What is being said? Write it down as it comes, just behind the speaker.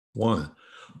One.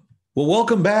 Well,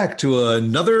 welcome back to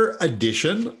another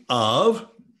edition of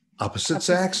Opposite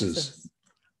Saxes.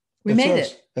 We made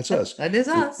it. That's us. That is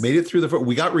us. We made it through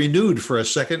we got renewed for a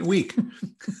second week.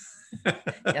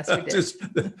 Yes, we did. Just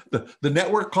the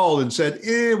network called and said,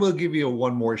 we'll give you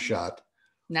one more shot.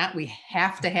 Not we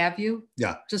have to have you.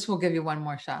 Yeah. Just we'll give you one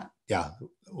more shot. Yeah.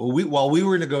 Well, while we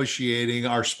were negotiating,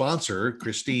 our sponsor,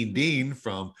 Christine Dean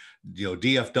from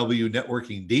DFW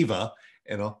Networking Diva,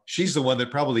 she's the one that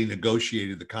probably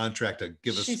negotiated the contract to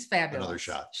give us another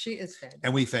shot. She is fabulous.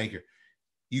 And we thank her.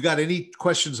 You got any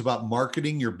questions about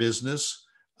marketing your business,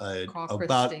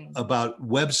 about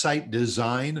website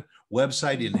design,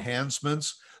 website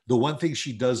enhancements? The one thing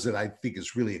she does that I think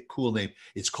is really a cool name,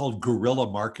 it's called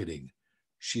guerrilla marketing.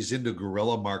 She's into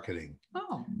guerrilla marketing.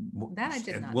 Oh, that I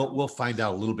did not know. We'll find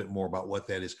out a little bit more about what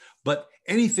that is. But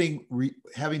anything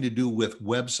having to do with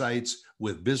websites,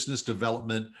 with business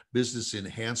development, business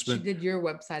enhancement. She did your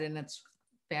website and it's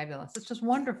fabulous. It's just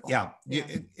wonderful. Yeah.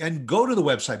 And go to the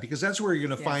website because that's where you're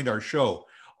going to find our show.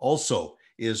 Also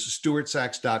is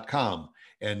stuartsax.com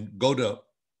and go to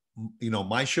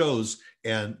my shows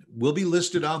and we'll be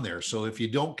listed on there. So if you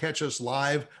don't catch us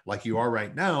live like you are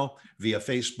right now via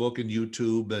Facebook and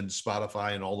YouTube and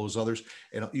Spotify and all those others,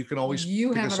 and you can always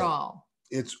have it all.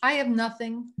 I have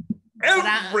nothing.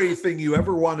 Everything you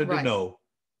ever wanted to know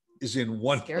is in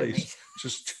one place.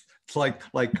 Just like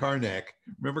Karnak.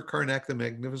 Remember Karnak the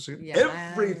Magnificent?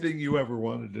 Yeah. Everything you ever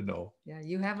wanted to know. Yeah,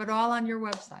 you have it all on your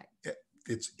website.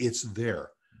 It's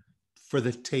there for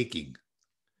the taking.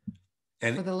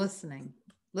 And for the listening,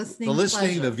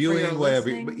 the viewing, whatever,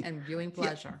 and viewing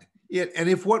pleasure. Yeah, and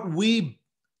if what we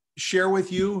share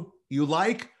with you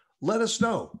like, let us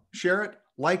know. Share it,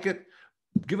 like it,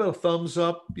 give it a thumbs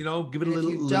up. Give it a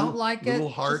little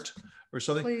heart or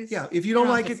something. Please, yeah, if you don't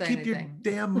like it, keep your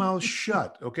damn mouth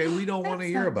shut. Okay, we don't want to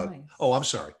hear about it. Oh, I'm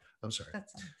sorry.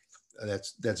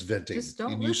 That's venting. Just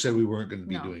don't and you said we weren't going to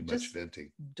be doing much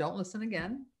venting. Don't listen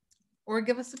again. Or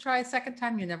give us a try a second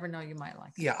time. You never know, you might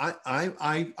like it. Yeah,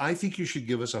 I think you should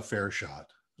give us a fair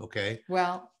shot. Okay.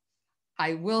 Well,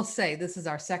 I will say this is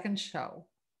our second show,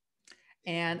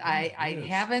 and I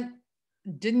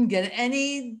didn't get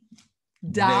any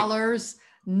dollars,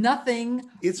 nothing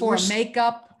for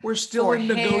makeup. We're still in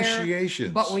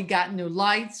negotiations, but we got new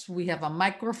lights. We have a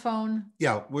microphone.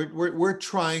 Yeah, we're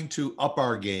trying to up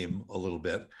our game a little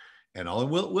bit. And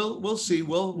we'll see.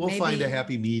 We'll find a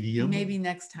happy medium. Maybe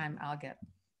next time I'll get.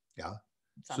 Yeah.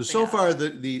 So far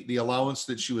the allowance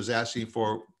that she was asking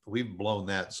for, we've blown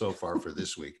that so far for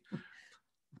this week.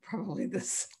 Probably the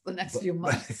next few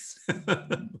months.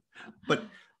 But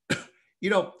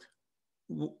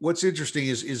what's interesting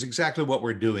is exactly what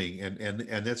we're doing,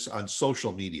 and that's on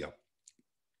social media.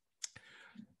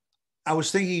 I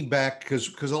was thinking back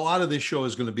because a lot of this show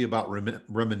is going to be about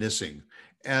reminiscing.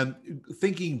 And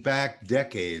thinking back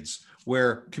decades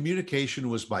where communication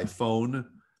was by phone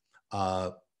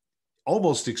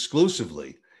almost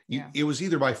exclusively. It was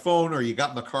either by phone or you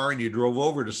got in the car and you drove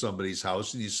over to somebody's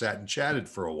house and you sat and chatted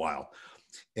for a while.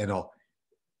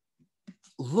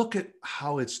 Look at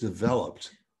how it's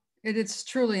developed. It's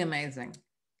truly amazing.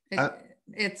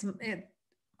 It's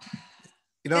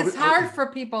hard for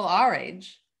people our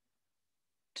age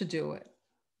to do it.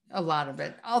 A lot of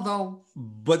it,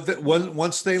 but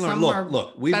once they learn,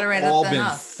 look, we've all been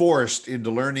forced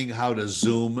into learning how to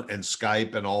Zoom and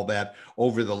Skype and all that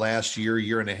over the last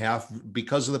year and a half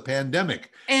because of the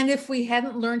pandemic. And if we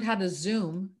hadn't learned how to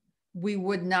Zoom, we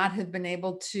would not have been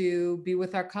able to be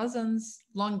with our cousins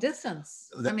long distance.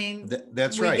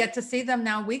 That's right. We get to see them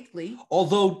now weekly.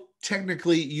 Although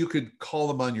technically you could call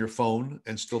them on your phone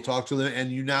and still talk to them,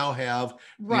 and you now have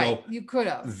you could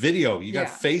have video. You got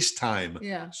FaceTime.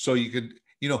 Yeah. So you could,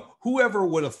 whoever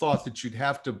would have thought that you'd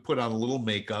have to put on a little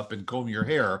makeup and comb your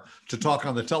hair to talk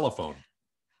on the telephone.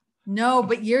 No,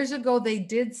 but years ago they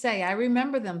did say, I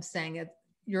remember them saying it,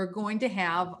 you're going to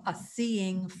have a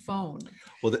seeing phone.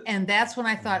 And that's when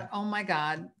I thought, oh my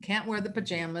God, can't wear the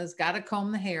pajamas, got to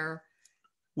comb the hair.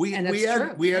 We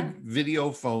had video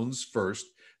phones first.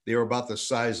 They were about the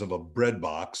size of a bread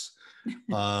box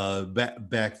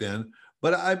back then.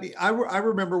 But I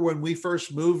remember when we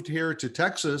first moved here to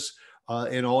Texas,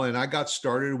 and I got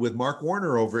started with Mark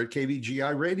Warner over at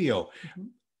KVGI Radio. Mm-hmm.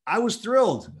 I was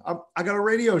thrilled. I got a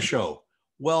radio show.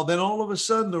 Well, then all of a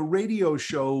sudden the radio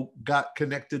show got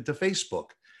connected to Facebook,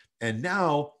 and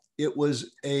now it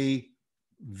was a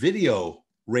video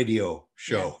radio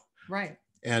show. Yeah, right.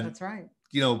 And that's right.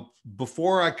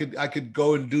 Before I could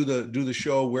go and do the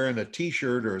show wearing a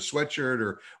t-shirt or a sweatshirt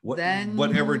or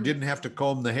whatever, didn't have to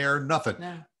comb the hair, nothing.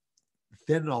 No.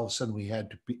 Then all of a sudden we had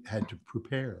to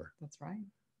prepare. That's right.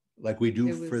 like we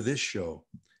do for this show.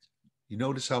 You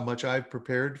notice how much I've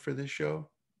prepared for this show?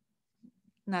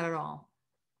 Not at all.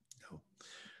 No.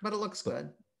 But it looks good.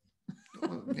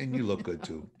 And you look good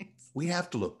too. We have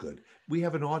to look good. We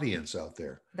have an audience out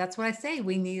there. That's what I say.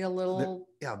 We need a little.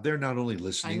 They're not only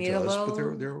listening to us, but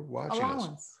they're watching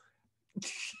allowance.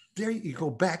 us. There you go,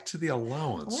 back to the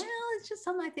allowance. Well, it's just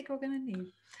something I think we're going to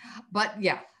need. But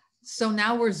yeah, so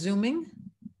now we're Zooming.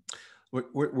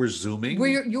 We're Zooming.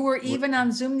 You were even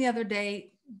on Zoom the other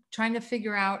day trying to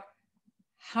figure out,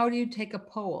 how do you take a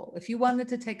poll? If you wanted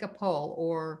to take a poll,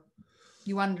 or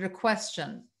you wanted to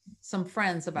question some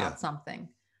friends about something.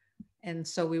 And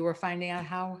so we were finding out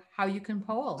how you can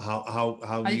poll.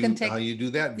 How you do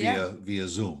that via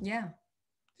Zoom. Yeah.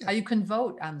 How you can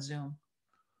vote on Zoom.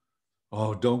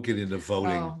 Oh, don't get into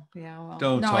voting. Oh, yeah. Well,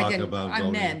 don't talk about voting.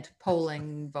 I meant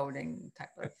polling, voting type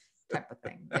of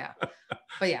thing. Yeah.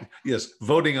 But yeah. Yes,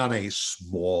 voting on a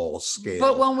small scale.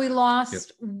 But when we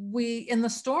lost, we in the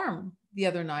storm the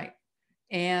other night,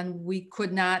 and we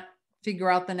could not figure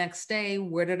out the next day,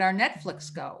 where did our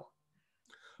Netflix go?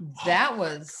 That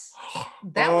was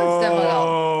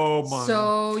difficult. My.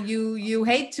 So you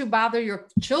hate to bother your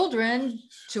children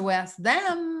to ask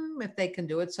them if they can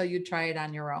do it, so you try it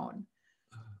on your own.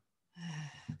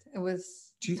 It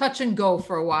was touch and go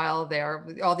for a while there,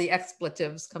 with all the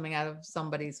expletives coming out of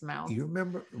somebody's mouth. You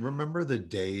remember the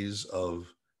days of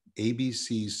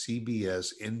ABC,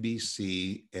 CBS,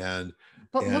 NBC,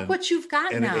 but look what you've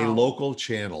got and now. A local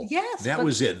channel. Yes. That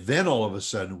was it. Then all of a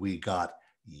sudden we got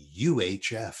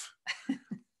UHF.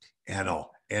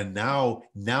 And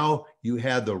now you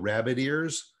had the rabbit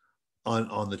ears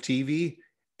on the TV,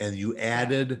 and you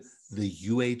added the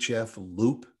UHF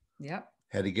loop. Yep.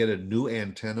 Had to get a new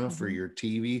antenna for your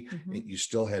TV. You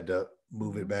still had to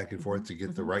move it back and forth to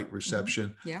get the right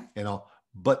reception. Yeah.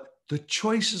 But the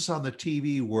choices on the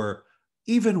TV were,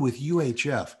 even with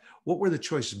UHF, what were the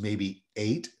choices? Maybe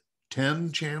 8,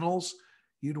 10 channels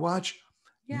you'd watch.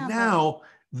 Yeah, now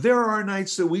there are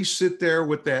nights that we sit there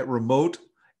with that remote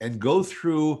and go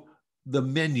through the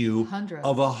menu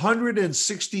of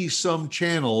 160 some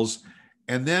channels,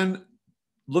 and then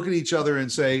look at each other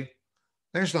and say,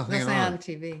 there's nothing on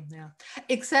TV. Yeah.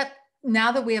 Except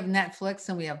now that we have Netflix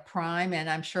and we have Prime, and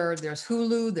I'm sure there's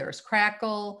Hulu, there's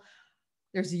Crackle,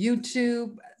 there's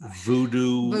YouTube,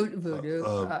 Vudu.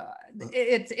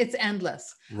 It's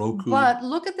endless. Roku. But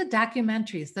look at the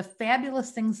documentaries, the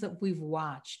fabulous things that we've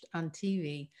watched on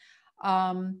TV.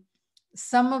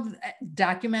 Some of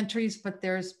documentaries, but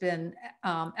there's been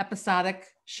episodic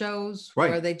shows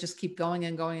where they just keep going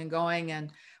and going and going.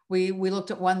 And we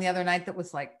looked at one the other night that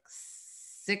was like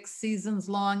 6 seasons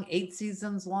long, 8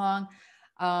 seasons long.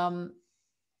 And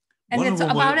it's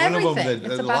about everything.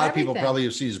 A lot of people probably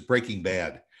have seen is Breaking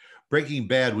Bad. Breaking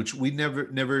Bad, which we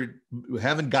never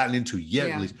haven't gotten into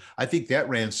yet. At least I think that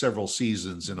ran several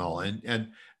seasons and all.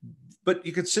 But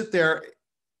you could sit there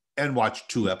and watch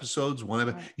 2 episodes, 1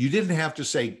 episode. You didn't have to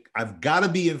say, I've got to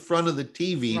be in front of the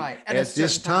TV at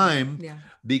this time,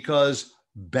 because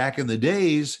back in the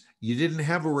days, you didn't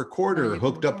have a recorder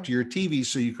hooked up to your TV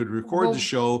so you could record the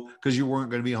show because you weren't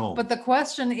going to be home. But the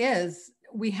question is,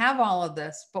 we have all of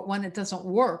this, but when it doesn't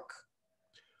work,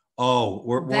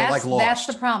 we're like lost. That's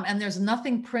the problem. And there's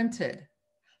nothing printed.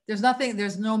 There's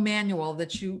no manual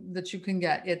that you can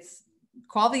get. It's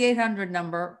call the 800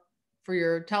 number for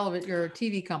your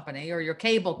TV company, or your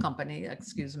cable company,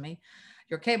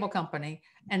 your cable company,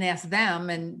 and ask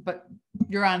them. But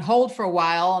you're on hold for a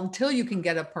while until you can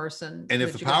get a person. And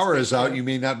if the power is out, you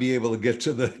may not be able to get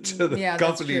to the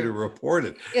company to report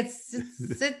it. It's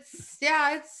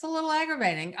a little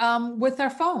aggravating. With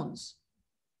our phones,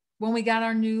 when we got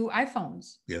our new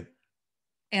iPhones. Yep.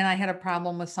 And I had a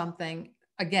problem with something.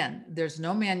 Again, there's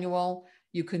no manual.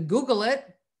 You can Google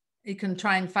it. You can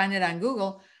try and find it on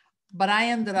Google. But I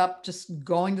ended up just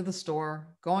going to the store,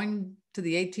 going to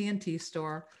the AT&T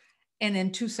store, and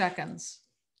in 2 seconds,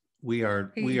 we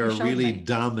are really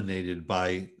dominated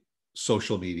by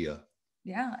social media.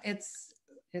 Yeah, it's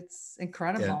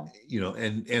incredible.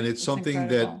 And it's something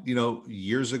incredible. That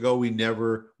years ago we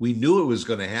knew it was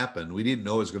going to happen. We didn't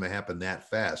know it was going to happen that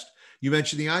fast. You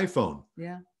mentioned the iPhone.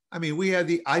 Yeah. I mean, we had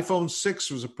the iPhone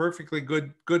 6 was a perfectly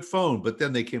good phone, but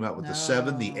then they came out with the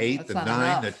 7, the 8, the 9,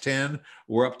 enough. The 10.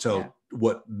 We're up to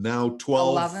what now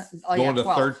 12, 11, going to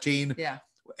 12. 13. Yeah.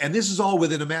 And this is all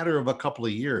within a matter of a couple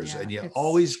of years. And you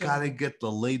always got to get the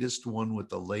latest one with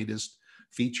the latest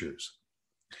features.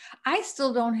 I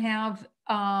still don't have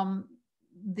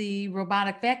the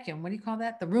robotic vacuum. What do you call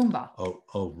that? The Roomba. Oh,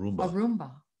 Roomba. A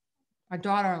Roomba. My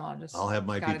daughter-in-law just I'll have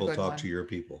my got a people good talk one. to your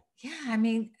people. Yeah, I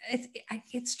mean,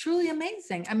 it's truly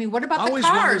amazing. I mean, what about I the always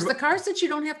cars? wondered The cars that you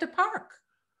don't have to park.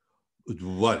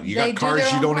 What? You They got do their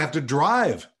cars you own don't park. have to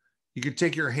drive. You could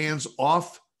take your hands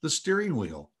off the steering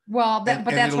wheel. Well, but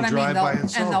that's what I mean. By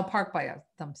itself. And they'll park by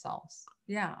themselves.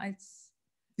 Yeah,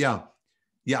 yeah.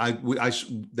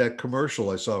 That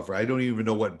commercial I saw for, I don't even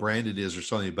know what brand it is or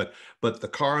something, but the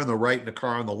car on the right and the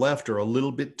car on the left are a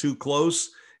little bit too close,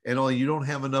 and you don't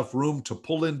have enough room to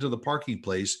pull into the parking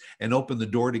place and open the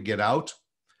door to get out.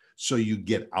 So you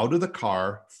get out of the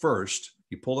car first,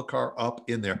 you pull the car up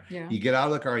in there, you get out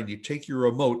of the car and you take your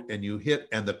remote and you hit,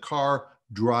 and the car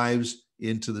drives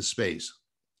into the space.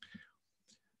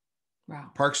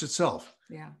 Wow. Parks itself.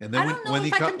 Yeah. And then when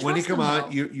you come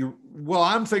out, well,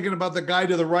 I'm thinking about the guy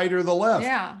to the right or the left.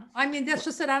 Yeah. I mean, that's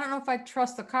just it. I don't know if I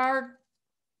trust the car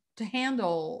to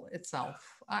handle itself.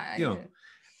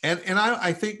 And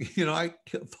I think, I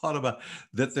thought about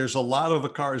that. There's a lot of the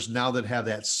cars now that have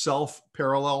that self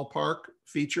parallel park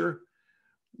feature.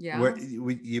 Yeah. Where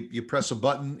you press a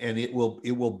button and it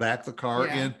will back the car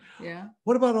in. Yeah.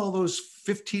 What about all those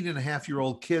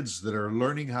 15-and-a-half-year-old kids that are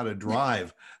learning how to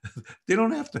drive? They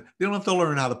don't have to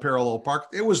learn how to parallel park.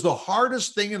 It was the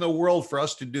hardest thing in the world for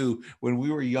us to do when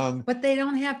we were young. But they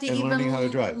don't have to even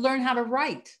learn how to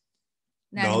write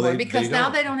anymore, because now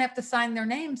they don't have to sign their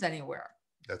names anywhere.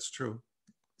 That's true.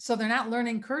 So they're not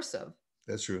learning cursive.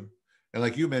 That's true. And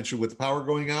like you mentioned, with the power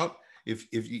going out, if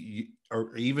you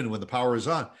or even when the power is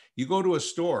on, you go to a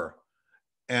store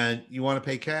and you want to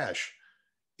pay cash.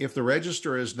 If the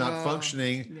register is not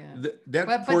functioning,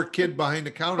 that poor kid behind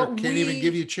the counter can't even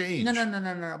give you change.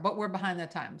 No. But we're behind the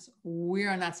times. We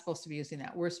are not supposed to be using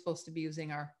that. We're supposed to be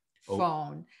using our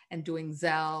phone and doing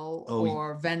Zelle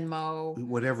or Venmo,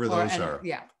 whatever those are.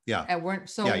 Yeah. And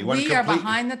we are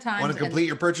behind the times. Want to complete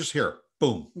your purchase? Here,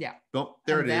 boom. Yeah.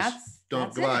 There it is.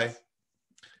 Goodbye.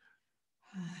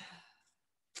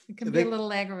 It can be a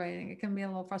little aggravating. It can be a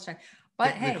little frustrating.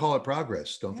 But they call it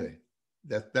progress, don't they?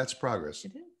 That's progress.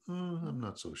 It is. I'm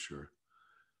not so sure.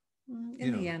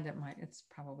 In the end, it's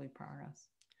probably progress.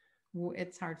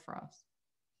 It's hard for us.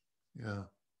 Yeah.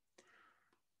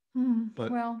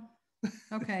 But well,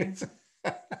 okay.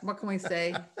 What can we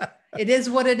say? It is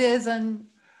what it is, and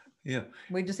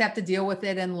we just have to deal with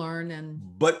it and learn.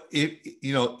 But if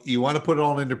you want to put it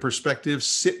all into perspective,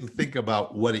 sit and think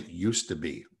about what it used to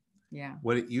be. Yeah.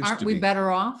 What it used to be. Aren't we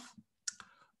better off?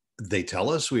 They tell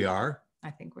us we are. I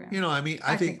think we are.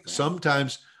 I think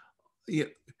sometimes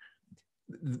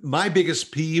my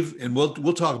biggest peeve, and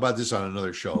we'll talk about this on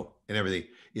another show and everything,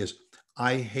 is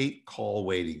I hate call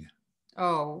waiting.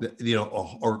 Oh.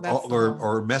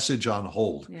 Or message on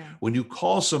hold. Yeah. When you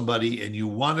call somebody and you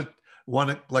want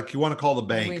to call the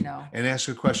bank and ask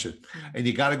a question, and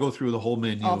you got to go through the whole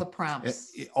menu, all the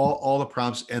prompts, all the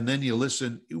prompts, and then you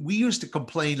listen. We used to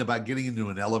complain about getting into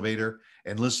an elevator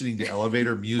and listening to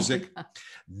elevator music.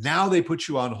 Now they put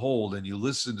you on hold and you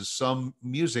listen to some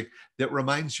music that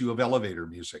reminds you of elevator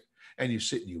music, and you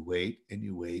sit and you wait and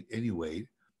you wait and you wait,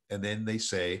 and then they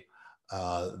say,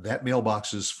 that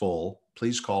mailbox is full.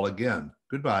 Please call again.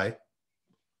 Goodbye.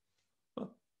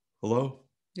 Hello?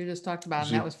 You just talked about,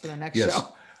 and that was for the next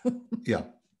show. Yeah.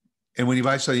 And when you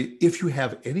buy something, if you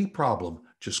have any problem,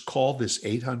 just call this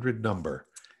 800 number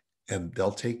and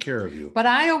they'll take care of you. But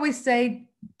I always say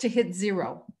to hit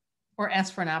 0 or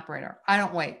ask for an operator. I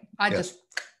don't wait. I just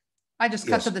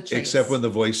cut to the chase. Except when the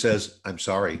voice says, I'm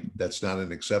sorry, that's not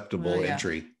an acceptable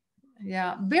entry.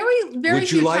 Yeah. Very, very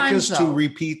Would you like us to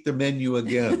repeat the menu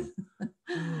again?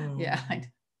 Yeah.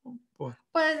 But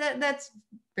that's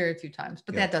very few times,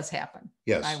 but that does happen.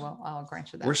 Yes. I'll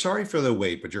grant you that. We're sorry for the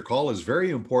wait, but your call is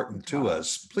very important to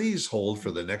us. Please hold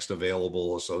for the next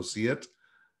available associate.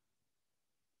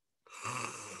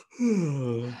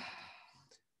 I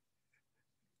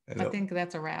think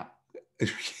that's a wrap.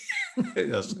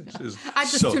 Yes, I'm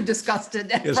just too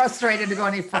disgusted and frustrated to go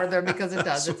any further, because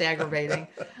it's aggravating.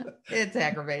 It's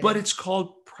aggravating. But it's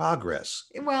called progress.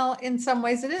 Well, in some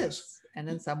ways it is, and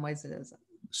in some ways it isn't.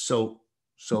 So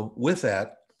with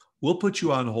that, we'll put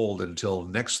you on hold until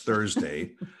next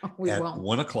Thursday at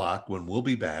 1:00, when we'll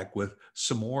be back with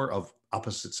some more of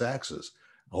Opposite Saxes.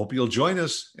 I hope you'll join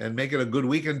us and make it a good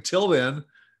week until then.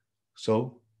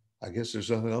 So I guess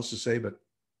there's nothing else to say, but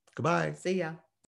goodbye. See ya.